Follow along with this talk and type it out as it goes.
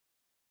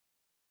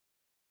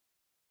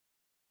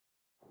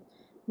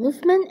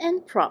Movement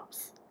and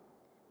props.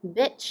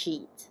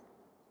 Bedsheet.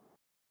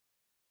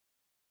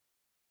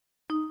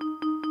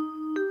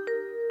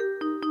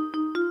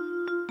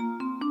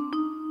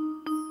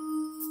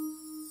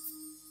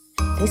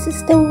 This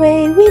is the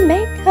way we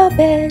make our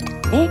bed,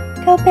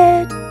 make our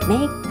bed,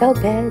 make our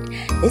bed.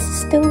 This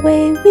is the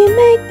way we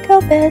make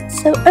our bed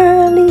so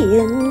early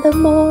in the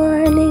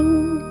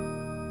morning.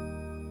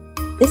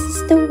 This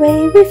is the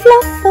way we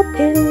fluff a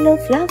pillow,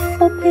 fluff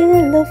a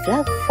pillow,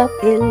 fluff a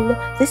pillow.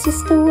 This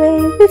is the way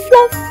we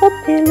fluff a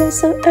pillow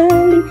so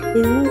early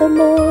in the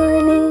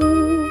morning.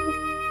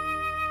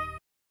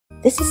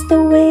 This is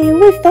the way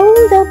we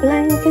fold a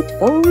blanket,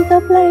 fold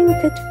a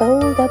blanket,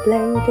 fold a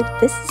blanket.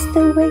 This is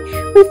the way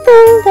we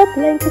fold a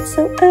blanket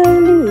so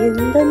early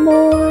in the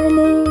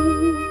morning.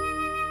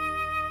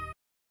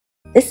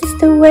 This is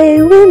the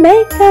way we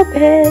make our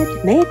bed,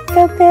 make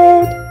our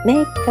bed,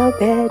 make our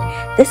bed.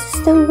 This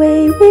is the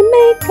way we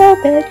make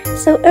our bed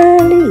so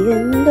early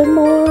in the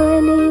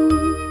morning.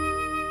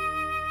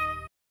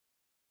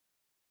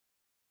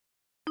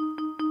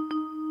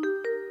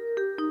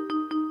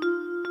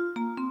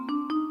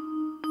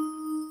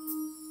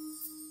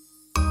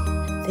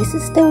 This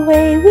is the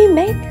way we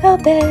make our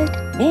bed,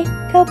 make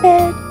our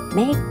bed,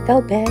 make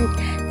our bed.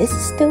 This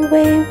is the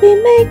way we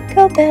make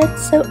our bed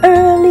so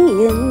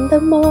early in the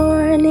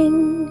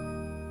morning.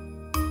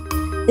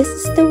 This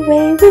is the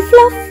way we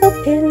fluff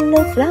a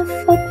pillow, fluff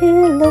a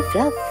pillow,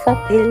 fluff a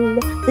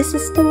pillow. This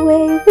is the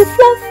way we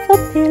fluff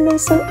a pillow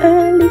so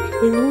early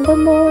in the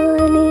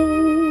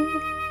morning.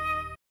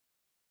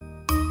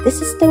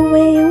 This is the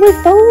way we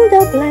fold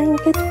a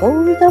blanket,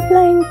 fold a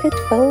blanket,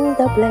 fold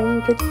a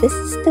blanket. This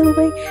is the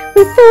way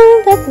we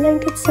fold a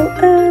blanket so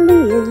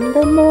early in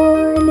the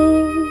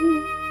morning.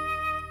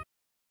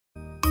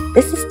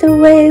 This is the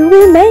way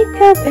we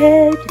make our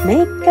bed,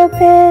 make our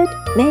bed,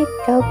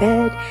 make our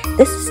bed.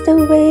 This is the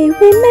way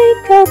we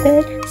make our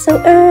bed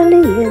so early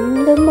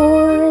in the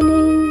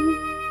morning.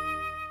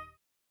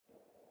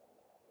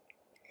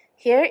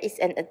 Here is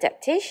an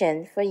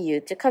adaptation for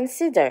you to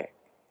consider.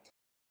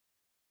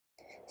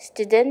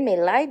 Student may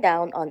lie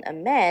down on a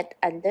mat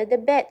under the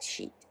bed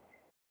sheet.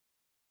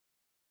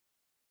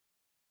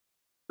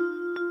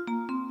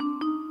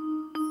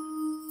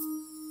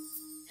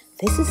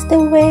 This is the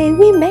way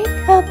we make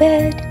our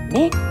bed,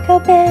 make our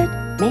bed,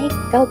 make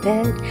our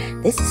bed.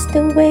 This is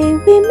the way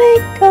we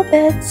make our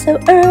bed so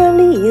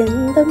early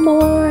in the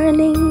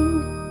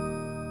morning.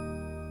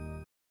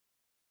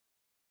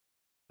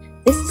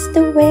 This is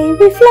the way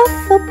we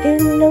fluff a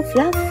pillow,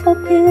 fluff a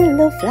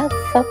pillow, fluff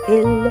a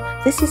pillow.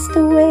 This is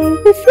the way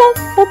we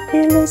fluff a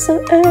pillow so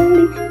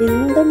early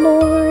in the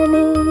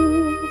morning.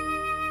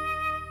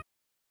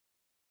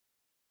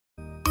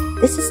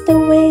 This is the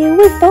way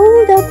we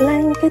fold a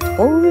blanket,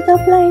 fold a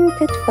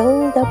blanket,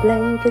 fold a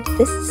blanket.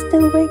 This is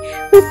the way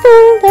we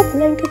fold a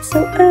blanket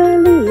so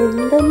early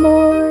in the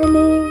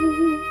morning.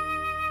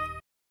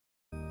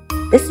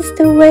 This is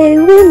the way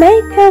we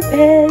make our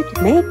bed,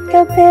 make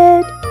our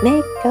bed,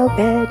 make our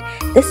bed.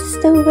 This is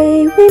the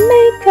way we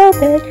make our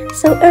bed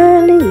so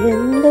early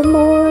in the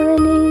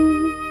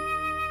morning.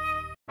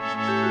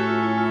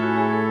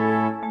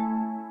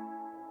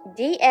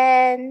 The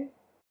end.